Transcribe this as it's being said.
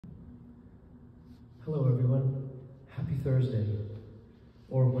Hello everyone, happy Thursday,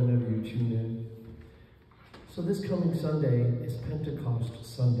 or whenever you tune in. So this coming Sunday is Pentecost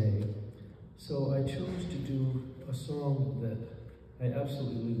Sunday, so I chose to do a song that I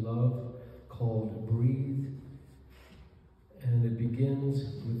absolutely love called Breathe, and it begins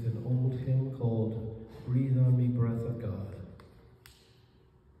with an old hymn called Breathe on Me, Breath of God.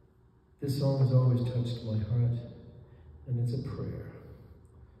 This song has always touched my heart, and it's a prayer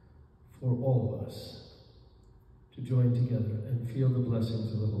for all of us to join together and feel the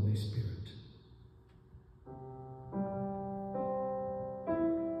blessings of the Holy Spirit.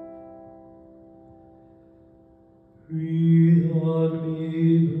 Breathe on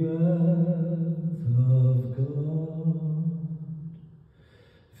me, breath of God,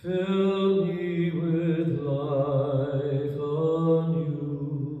 fill me with life anew,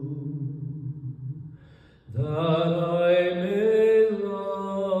 that I may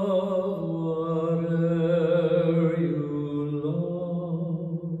love whatever you love,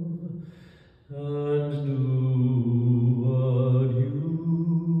 and do what you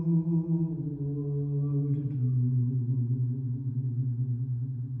would do.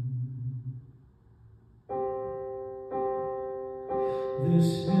 This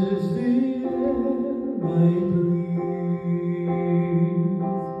is the air I breathe.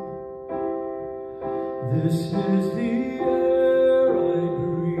 This is the air I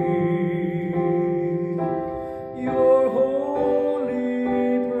breathe. Your holy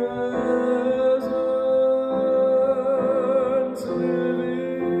presence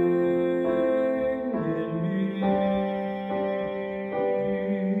living in me.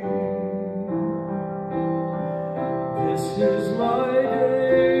 This is my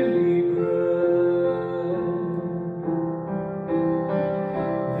daily bread.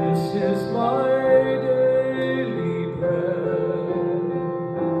 This is my daily bread.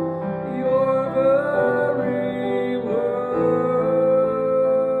 Your very word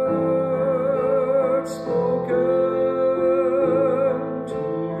spoken to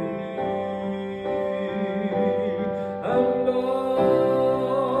me, and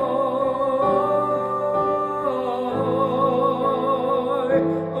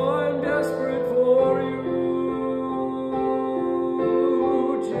I'm desperate for you,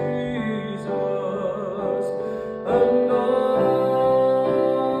 Jesus, and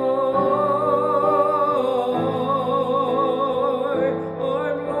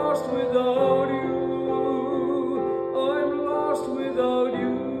I'm lost without you. I'm lost without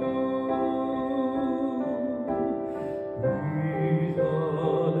you. Breathe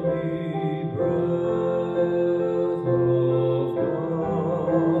on me, breath of God,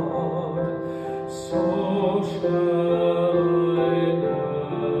 so shall I never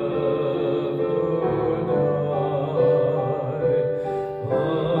die,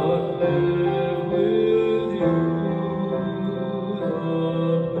 but live with you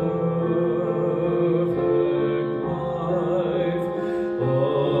the perfect life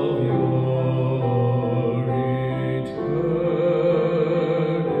of your eternity.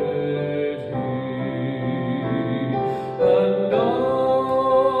 And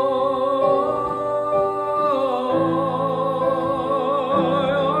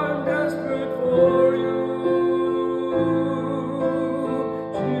I'm desperate for you,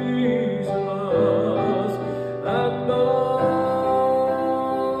 Jesus, and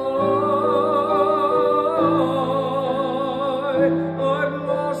I'm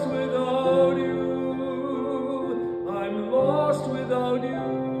lost without you. I'm lost without you.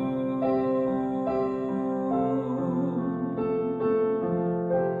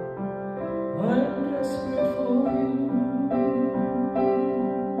 I'm desperate for you.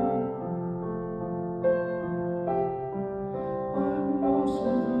 I'm lost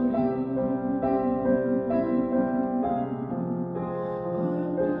without you.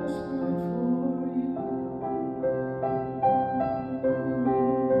 I'm desperate for you.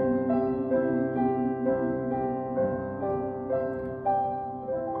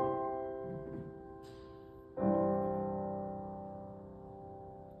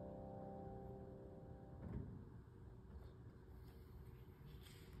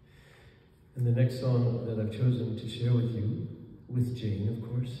 And the next song that I've chosen to share with you, with Jane, of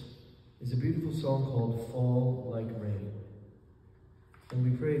course, is a beautiful song called Fall Like Rain. And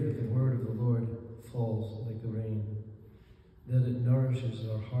we pray that the word of the Lord falls like the rain, that it nourishes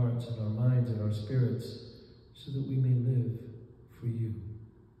our hearts and our minds and our spirits so that we may live for you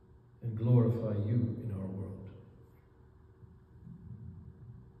and glorify you in our world.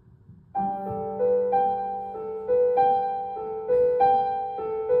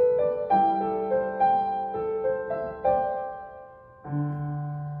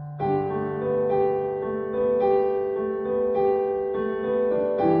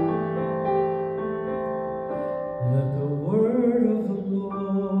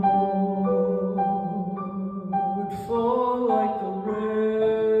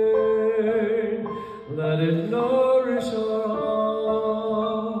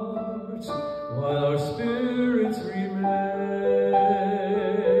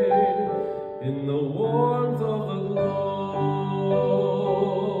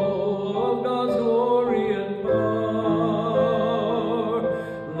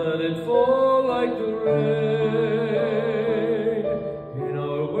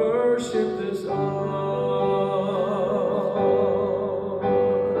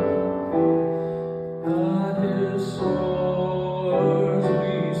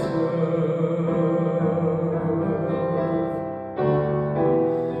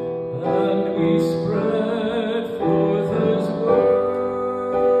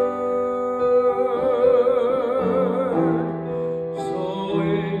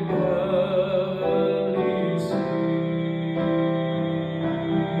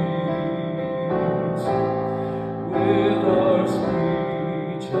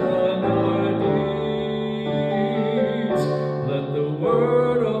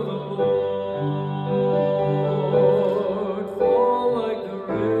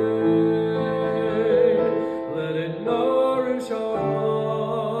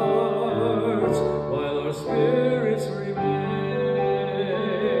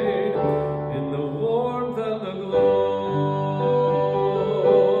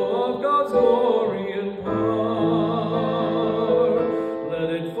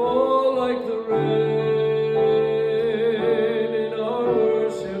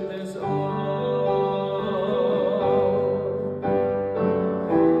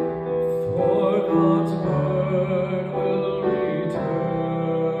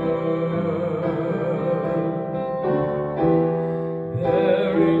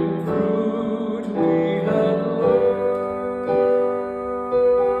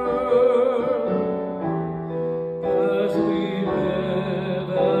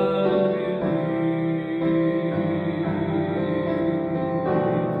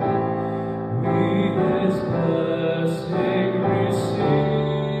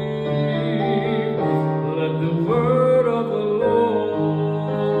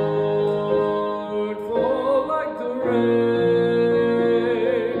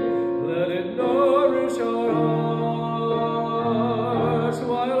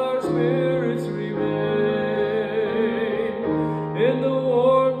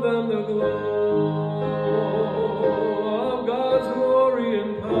 and the glow of God's glory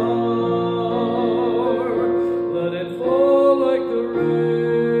and power. Let it fall like the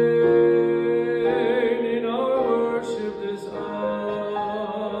rain in our worship this hour.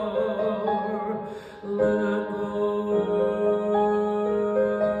 Let the word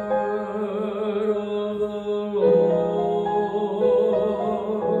of the Lord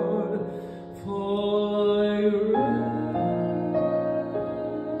fall like rain.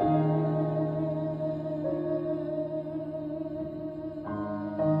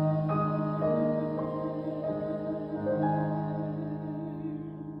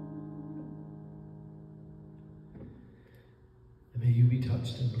 May you be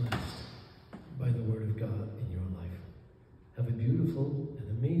touched and blessed by the Word of God in your life. Have a beautiful and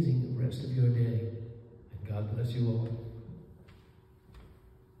amazing rest of your day, and God bless you all.